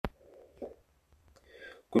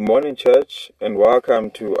Good morning, church, and welcome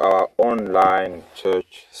to our online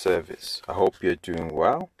church service. I hope you're doing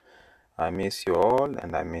well. I miss you all,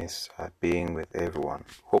 and I miss being with everyone.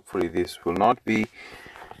 Hopefully, this will not be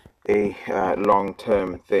a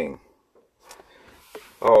long-term thing.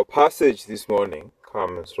 Our passage this morning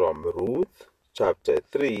comes from Ruth, chapter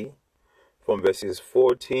 3, from verses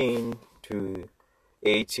 14 to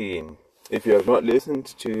 18. If you have not listened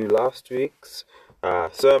to last week's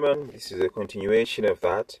sermon, this is a continuation of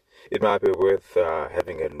that. It might be worth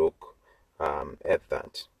having a look at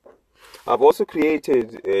that. I've also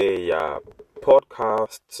created a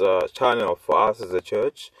podcast channel for us as a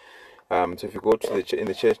church. So if you go to in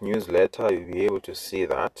the church newsletter, you'll be able to see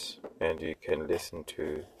that, and you can listen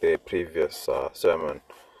to the previous sermon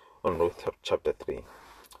on Ruth chapter 3.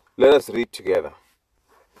 Let us read together.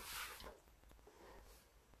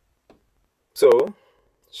 So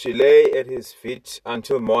she lay at his feet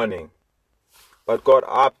until morning, but got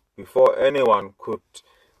up before anyone could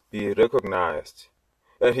be recognized.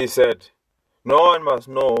 And he said, "No one must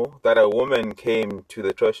know that a woman came to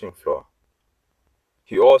the threshing floor."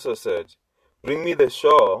 He also said, "Bring me the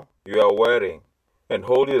shawl you are wearing and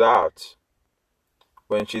hold it out."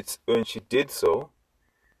 When she did so,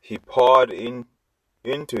 he poured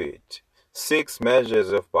into it 6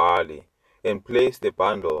 measures of barley and placed the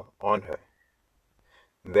bundle on her.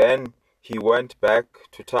 Then he went back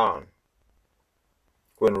to town.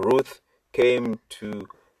 When Ruth came to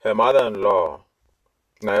her mother-in-law,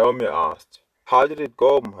 Naomi asked, "How did it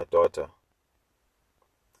go, my daughter?"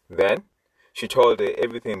 Then she told her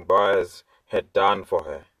everything Boaz had done for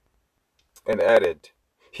her, and added,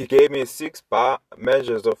 "He gave me 6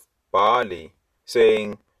 measures of barley,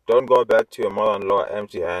 saying, 'Don't go back to your mother-in-law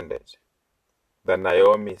empty-handed.'" Then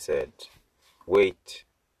Naomi said, "Wait,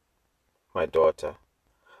 my daughter,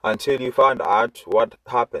 until you find out what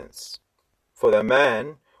happens, for the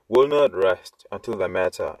man will not rest until the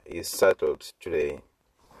matter is settled today."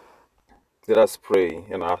 Let us pray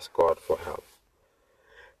and ask God for help.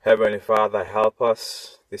 Heavenly Father, help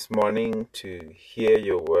us this morning to hear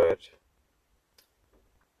your word.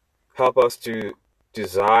 Help us to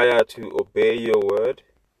desire to obey your word.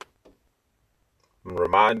 I'm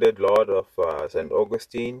reminded, Lord, of St.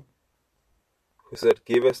 Augustine, who said,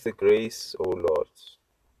 "Give us the grace, O Lord,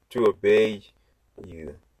 to obey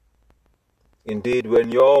you." Indeed,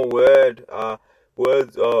 when your words are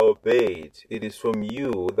obeyed, it is from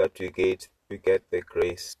you that we get the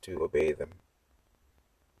grace to obey them.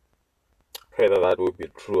 Pray that will be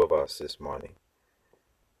true of us this morning.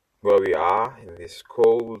 Where we are in this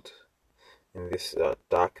cold, in this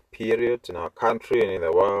dark period in our country and in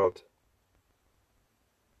the world,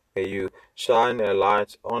 may you shine a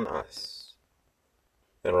light on us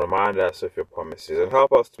and remind us of your promises, and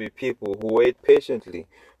help us to be people who wait patiently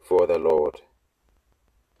for the Lord.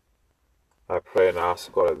 I pray and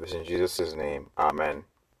ask all of this in Jesus' name. Amen.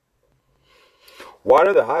 One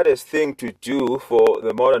of the hardest things to do for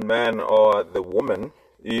the modern man or the woman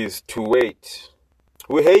is to wait.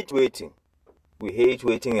 We hate waiting. We hate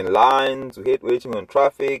waiting in lines. We hate waiting on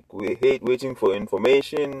traffic. We hate waiting for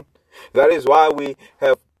information. That is why we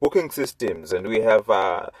have booking systems and we have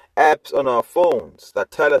apps on our phones that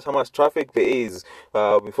tell us how much traffic there is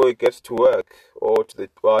before we get to work or to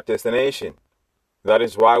our destination. That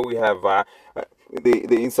is why we have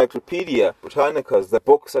the Encyclopedia Britannicas, the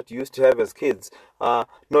books that you used to have as kids, are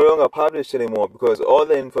no longer published anymore because all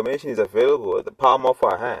the information is available at the palm of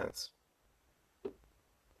our hands.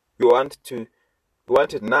 We want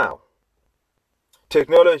it now.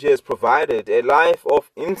 Technology has provided a life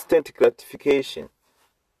of instant gratification.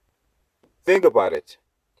 Think about it.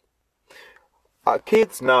 Our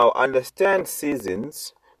kids now understand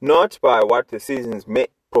seasons not by what the seasons may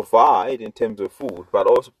provide in terms of food, but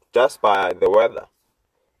also just by the weather.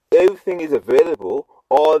 Everything is available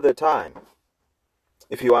all the time.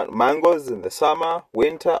 If you want mangoes in the summer,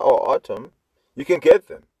 winter, or autumn, you can get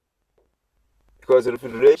them. Because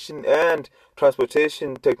refrigeration and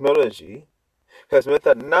transportation technology has meant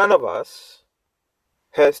that none of us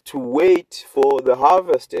has to wait for the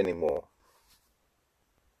harvest anymore.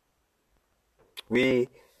 We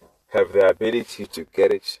have the ability to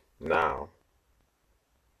get it now.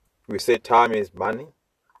 We say time is money.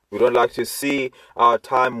 We don't like to see our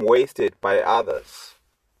time wasted by others.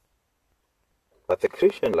 But the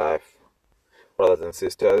Christian life, brothers and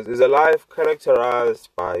sisters, is a life characterized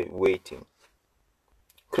by waiting.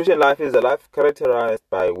 Christian life is a life characterized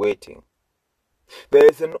by waiting. There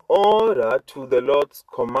is an order to the Lord's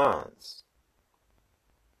commands.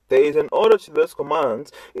 There is an order to those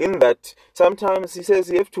commands in that sometimes he says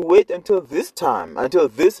you have to wait until this time, until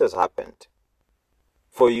this has happened,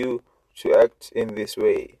 for you to act in this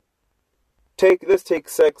way. Let's take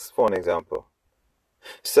sex for an example.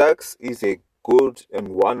 Sex is a good and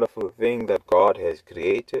wonderful thing that God has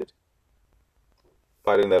created.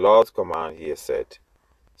 But in the Lord's command, He has said,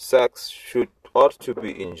 sex ought to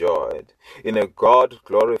be enjoyed in a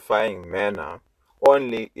God-glorifying manner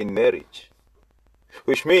only in marriage.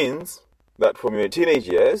 Which means that from your teenage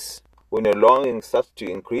years, when your longing starts to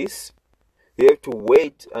increase, you have to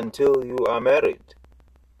wait until you are married.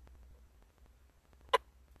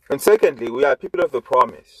 And secondly, we are people of the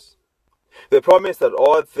promise. The promise that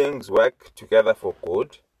all things work together for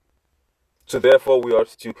good. So therefore we ought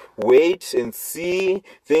to wait and see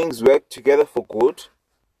things work together for good.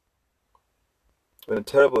 When a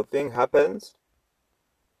terrible thing happens,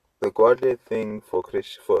 the godly thing for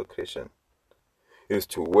a Christian is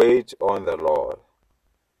to wait on the Lord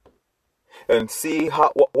and see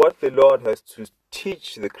what the Lord has to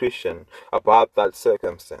teach the Christian about that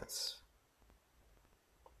circumstance.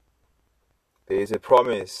 There is a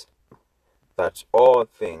promise that all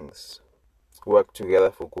things work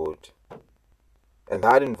together for good. And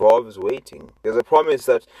that involves waiting. There's a promise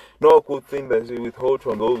that no good thing that we withhold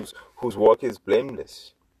from those whose work is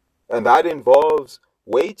blameless. And that involves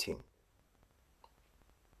waiting.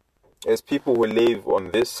 As people who live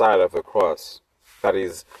on this side of the cross, that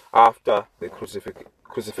is, after the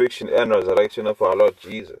crucifixion and resurrection of our Lord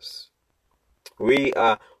Jesus, we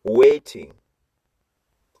are waiting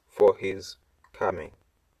for His coming.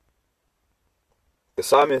 The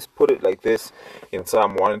psalmist put it like this in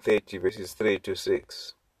Psalm 130 verses 3 to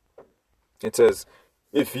 6. It says,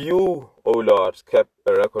 "If you, O Lord, kept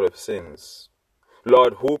a record of sins,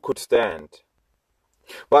 Lord, who could stand?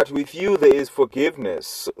 But with you there is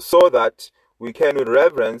forgiveness, so that we can with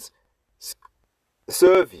reverence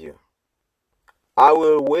serve you. I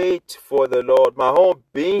will wait for the Lord, my whole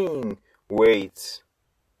being waits,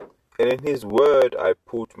 and in His word I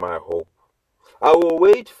put my hope. I will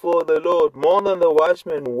wait for the Lord more than the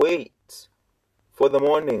watchman waits for the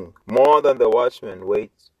morning, more than the watchman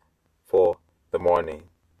waits for the morning.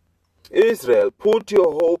 Israel, put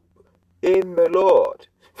your hope in the Lord,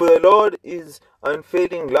 for the Lord is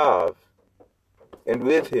unfailing love, and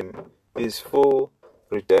with Him is full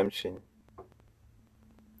redemption."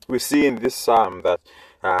 We see in this psalm that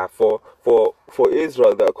for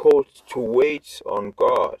Israel, they are called to wait on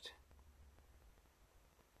God,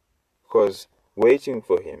 because waiting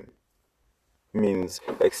for Him means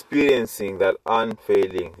experiencing that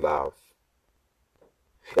unfailing love,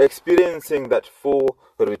 experiencing that full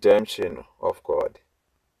redemption of God.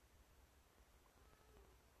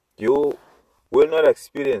 You will not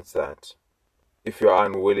experience that if you are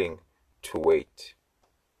unwilling to wait.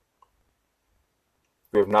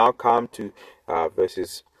 We've now come to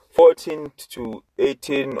verses 14 to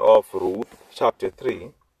 18 of Ruth chapter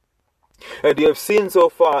 3. And you have seen so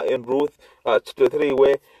far in Ruth chapter 3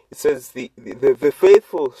 where it says the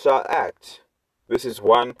faithful shall act, verses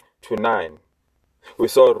 1 to 9. We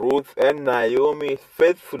saw Ruth and Naomi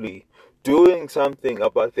faithfully doing something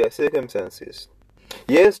about their circumstances.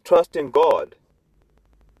 Yes, trusting God,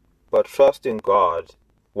 but trusting God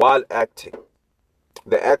while acting.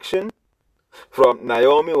 The action from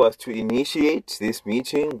Naomi was to initiate this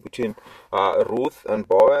meeting between Ruth and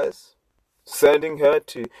Boaz, sending her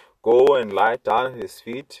to go and lie down at his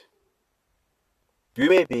feet. You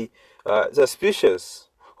may be suspicious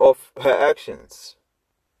of her actions.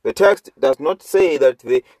 The text does not say that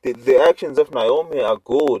the actions of Naomi are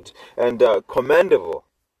good and commendable.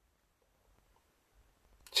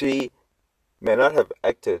 She may not have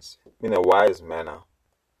acted in a wise manner,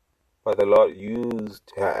 but the Lord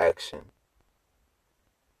used her action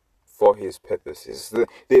for His purposes.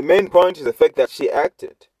 The main point is the fact that she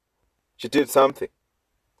acted. She did something.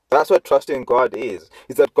 That's what trusting God is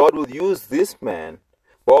that God will use this man,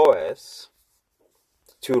 Boaz,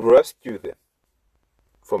 to rescue them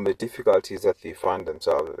from the difficulties that they find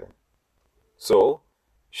themselves in. So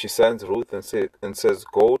she sends Ruth and says,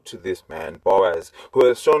 "Go to this man, Boaz, who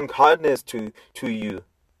has shown kindness to you.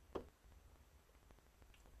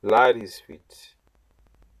 Lie at his feet.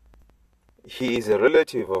 He is a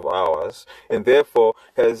relative of ours and therefore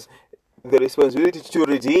has the responsibility to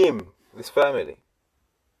redeem this family."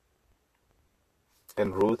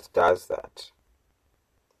 And Ruth does that.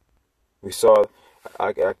 We saw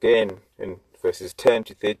again in verses 10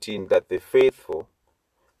 to 13 that the faithful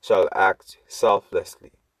shall act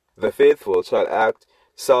selflessly. The faithful shall act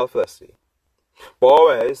selflessly.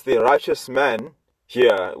 Boaz, the righteous man,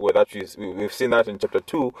 here, we've seen that in chapter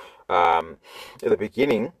 2, at the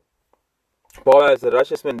beginning. Boaz, the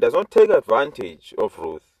righteous man, does not take advantage of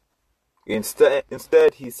Ruth.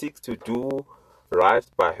 Instead, he seeks to do right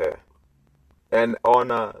by her. and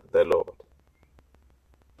honor the Lord.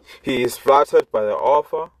 He is flattered by the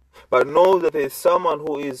offer, but knows that there is someone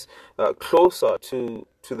who is closer to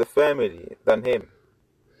the family than him.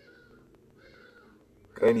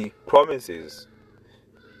 And he promises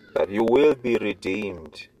that you will be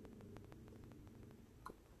redeemed,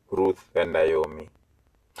 Ruth and Naomi.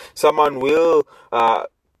 Someone will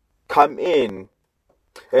come in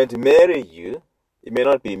and marry you. It may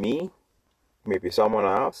not be me, it may be someone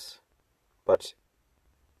else, but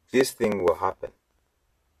this thing will happen.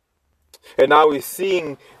 And now we're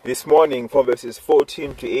seeing this morning from verses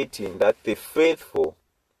 14 to 18 that the faithful,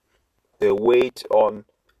 they wait on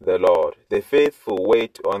the Lord. The faithful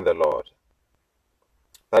wait on the Lord.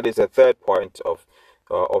 That is the third point of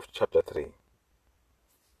chapter 3.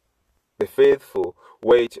 The faithful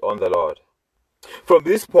wait on the Lord. From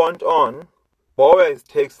this point on, Boaz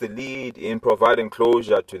takes the lead in providing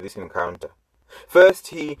closure to this encounter. First,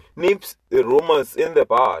 he nips the rumors in the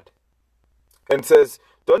bud and says,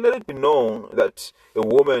 "Don't let it be known that a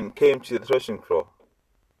woman came to the threshing floor."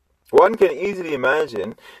 One can easily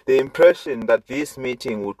imagine the impression that this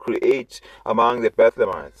meeting would create among the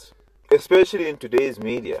Bethlehemites, especially in today's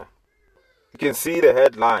media. You can see the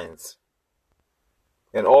headlines.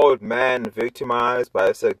 An old man victimized by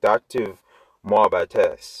a seductive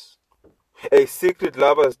Moabitess. A secret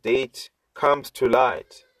lover's date comes to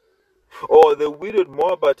light. Or the widowed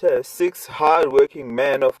Moabitess seeks hard-working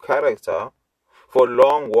men of character for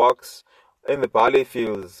long walks in the barley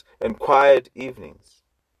fields and quiet evenings.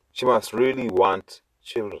 She must really want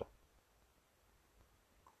children.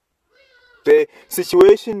 The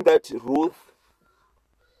situation that Ruth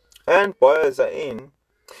and Boaz are in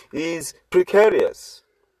is precarious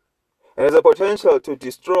and has a potential to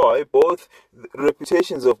destroy both the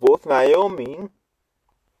reputations of both Naomi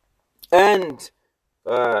and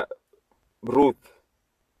Ruth.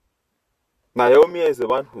 Naomi is the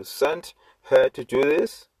one who sent her to do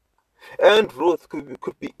this, and Ruth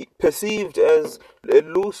could be perceived as a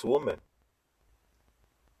loose woman.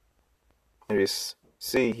 And we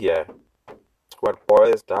see here what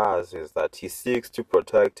Boaz does is that he seeks to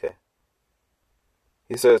protect her.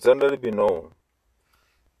 He says, "Don't let it be known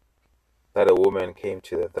that a woman came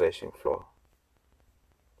to the threshing floor."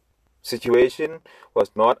 Situation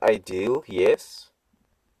was not ideal, yes,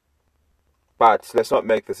 but let's not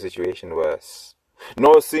make the situation worse.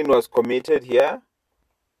 No sin was committed here,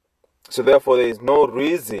 so therefore there is no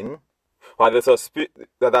reason why that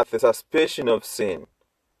the suspicion of sin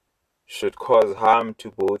should cause harm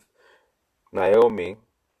to both Naomi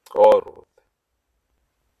or Ruth.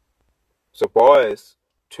 So Boaz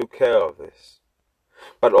took care of this.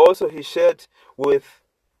 But also he shared with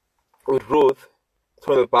Ruth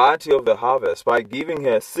from the bounty of the harvest by giving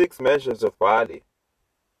her 6 measures of barley.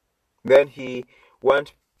 Then he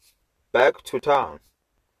went back to town,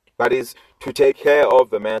 that is, to take care of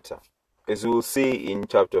the matter, as we will see in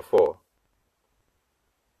chapter 4.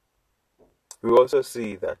 We also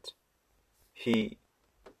see that he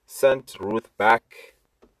sent Ruth back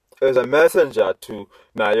as a messenger to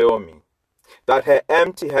Naomi, that her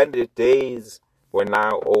empty-handed days were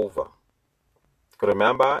now over.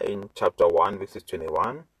 Remember in chapter 1, verses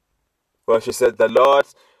 21, where she said, "The Lord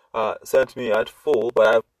sent me at full, but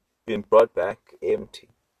I've been brought back empty."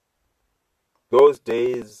 Those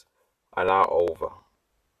days are now over.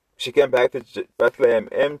 She came back to Bethlehem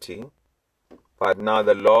empty, but now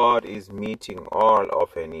the Lord is meeting all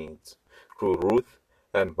of her needs through Ruth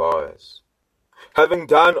and Boaz. Having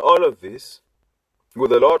done all of this, will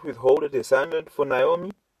the Lord withhold a descendant for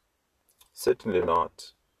Naomi? Certainly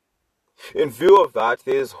not. In view of that,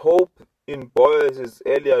 there is hope in Boaz's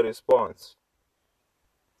earlier response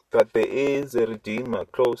that there is a Redeemer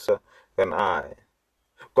closer than I.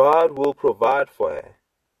 God will provide for her,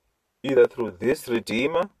 either through this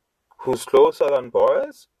Redeemer who's closer than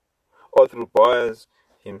Boaz, or through Boaz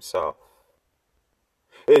himself.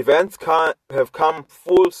 Events have come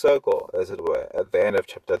full circle, as it were, at the end of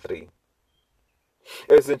chapter 3.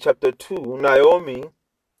 As in chapter 2, Naomi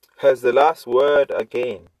has the last word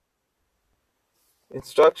again.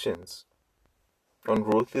 Instructions on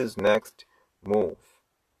Ruth's next move.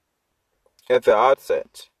 At the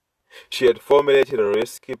outset, she had formulated a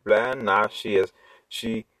risky plan. Now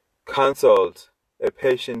she cancelled a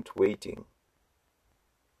patient waiting.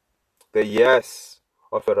 The yes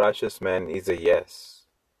of a righteous man is a yes.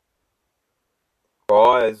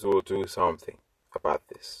 Boaz will do something about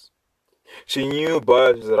this. She knew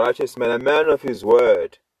Boaz was a righteous man, a man of his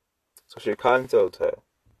word. So she counseled her,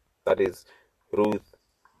 that is, Ruth,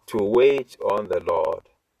 to wait on the Lord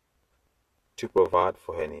to provide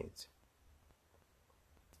for her needs.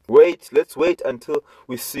 Let's wait until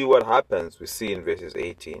we see what happens. We see in verses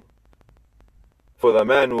 18. For the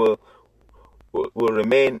man will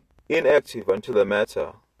remain inactive until the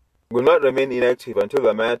matter will not remain inactive until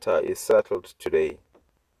the matter is settled today.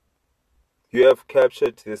 You have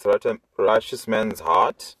captured this righteous man's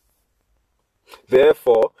heart.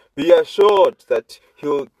 Therefore, be assured that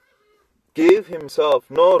he'll give himself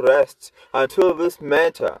no rest until this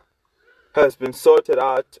matter has been sorted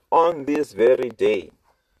out on this very day.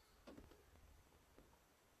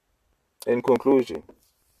 In conclusion,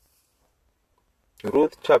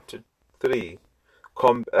 Ruth chapter 3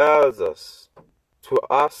 compels us to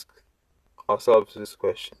ask ourselves this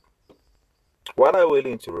question: what are we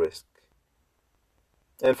willing to risk?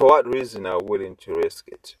 And for what reason are we willing to risk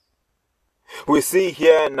it? We see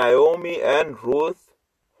here Naomi and Ruth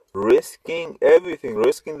risking everything,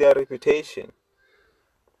 risking their reputation,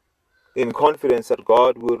 in confidence that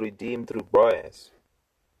God will redeem through Boaz,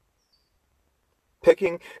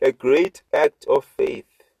 taking a great act of faith.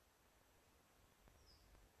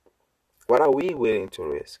 What are we willing to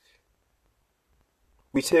risk?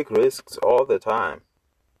 We take risks all the time.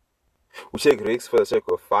 We take risks for the sake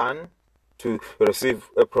of fun, to receive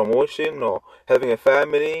a promotion, or having a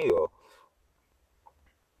family, or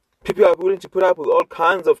people are willing to put up with all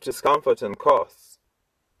kinds of discomfort and costs.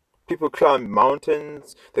 People climb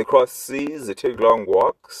mountains, they cross seas, they take long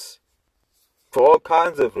walks, for all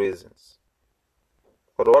kinds of reasons.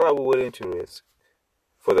 But what are we willing to risk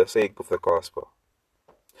for the sake of the gospel?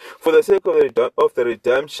 For the sake of the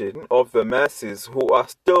redemption of the masses who are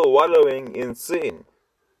still wallowing in sin?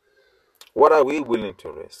 What are we willing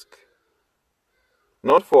to risk?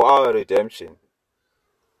 Not for our redemption,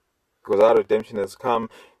 because our redemption has come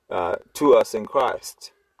to us in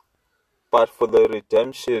Christ, but for the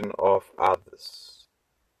redemption of others.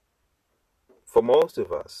 For most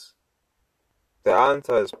of us, the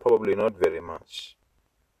answer is probably not very much.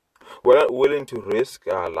 We're not willing to risk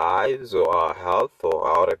our lives or our health or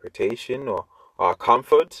our reputation or our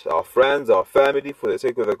comfort, our friends, our family for the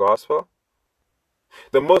sake of the gospel.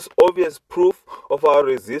 The most obvious proof of our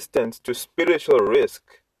resistance to spiritual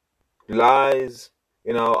risk lies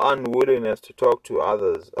in our unwillingness to talk to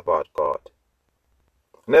others about God.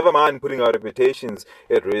 Never mind putting our reputations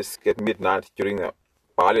at risk at midnight during the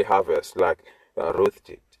barley harvest like Ruth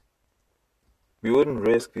did. We wouldn't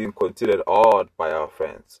risk being considered odd by our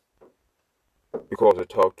friends because we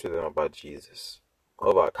talk to them about Jesus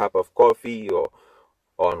over a cup of coffee or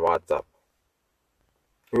on WhatsApp.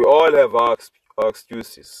 We all have our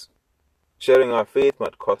excuses. Sharing our faith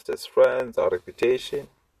might cost us friends, our reputation.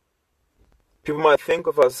 People might think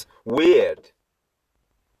of us weird.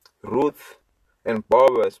 Ruth and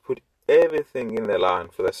Boaz put everything in the line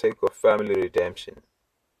for the sake of family redemption.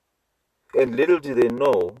 And little did they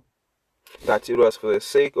know that it was for the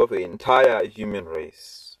sake of the entire human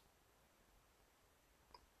race.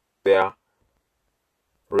 Their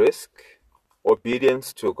risk,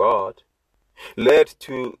 obedience to God, led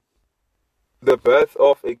to the birth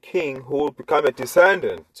of a king who would become a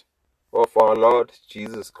descendant of our Lord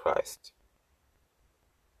Jesus Christ.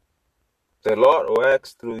 The Lord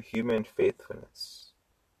works through human faithfulness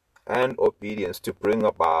and obedience to bring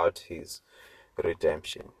about His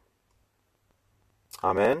redemption.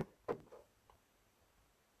 Amen.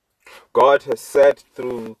 God has said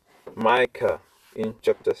through Micah in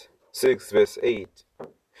chapter 6 verse 8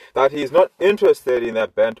 that He is not interested in their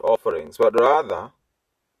burnt offerings, but rather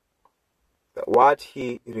that what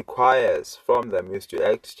He requires from them is to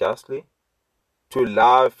act justly, to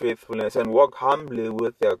love faithfulness, and walk humbly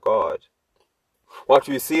with their God. What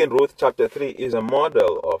we see in Ruth chapter 3 is a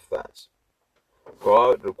model of that.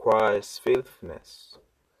 God requires faithfulness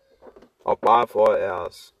above all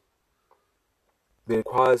else. He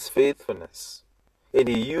requires faithfulness, and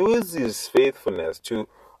He uses faithfulness to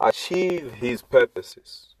achieve His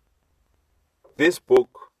purposes. This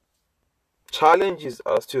book challenges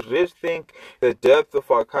us to rethink the depth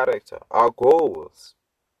of our character, our goals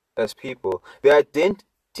as people, the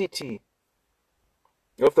identity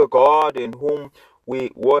of the God in whom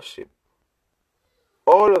we worship.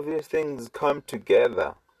 All of these things come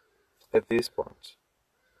together at this point.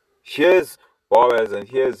 Here's Boaz and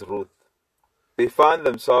here's Ruth. They find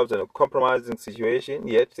themselves in a compromising situation,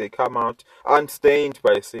 yet they come out unstained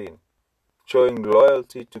by sin, showing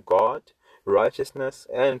loyalty to God, righteousness,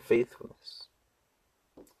 and faithfulness.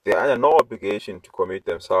 They are under no obligation to commit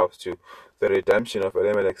themselves to the redemption of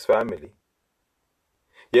Elimelech's family.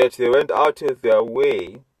 Yet they went out of their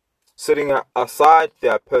way, setting aside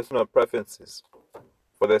their personal preferences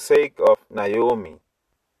for the sake of Naomi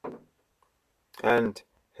and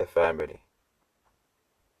her family.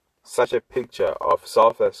 such a picture of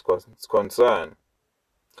selfless concern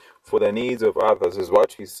for the needs of others is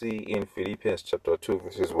what we see in Philippians chapter 2,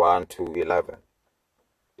 verses 1 to 11.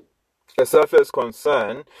 A selfless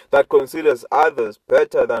concern that considers others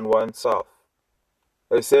better than oneself.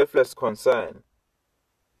 A selfless concern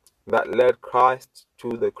that led Christ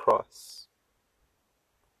to the cross.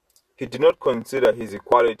 He did not consider his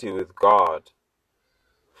equality with God,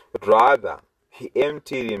 but rather he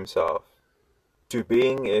emptied himself to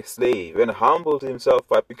being a slave and humbled himself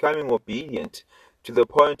by becoming obedient to the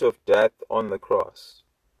point of death on the cross.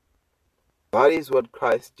 That is what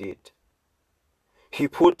Christ did. He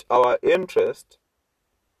put our interest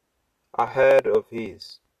ahead of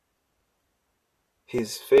his.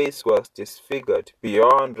 His face was disfigured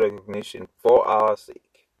beyond recognition for our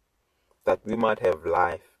sake, that we might have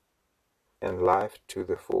life, and life to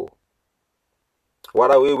the full.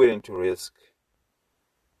 What are we willing to risk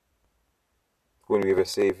when we have a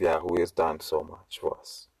Savior who has done so much for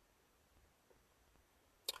us?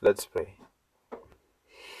 Let's pray.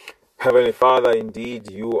 Heavenly Father,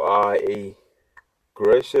 indeed you are a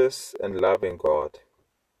gracious and loving God.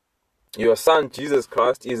 Your Son, Jesus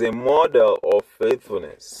Christ, is a model of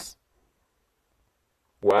faithfulness.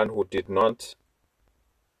 One who did not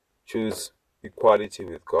choose equality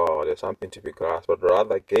with God as something to be grasped, but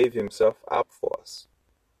rather gave himself up for us,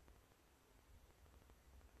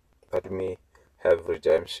 that we may have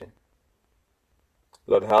redemption.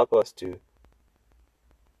 Lord, help us to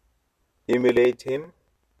emulate him,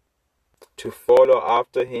 to follow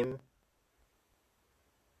after him,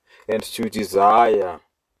 and to desire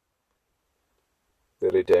the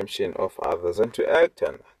redemption of others and to act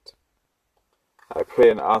on that. I pray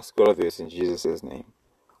and ask all of this in Jesus' name.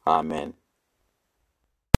 Amen.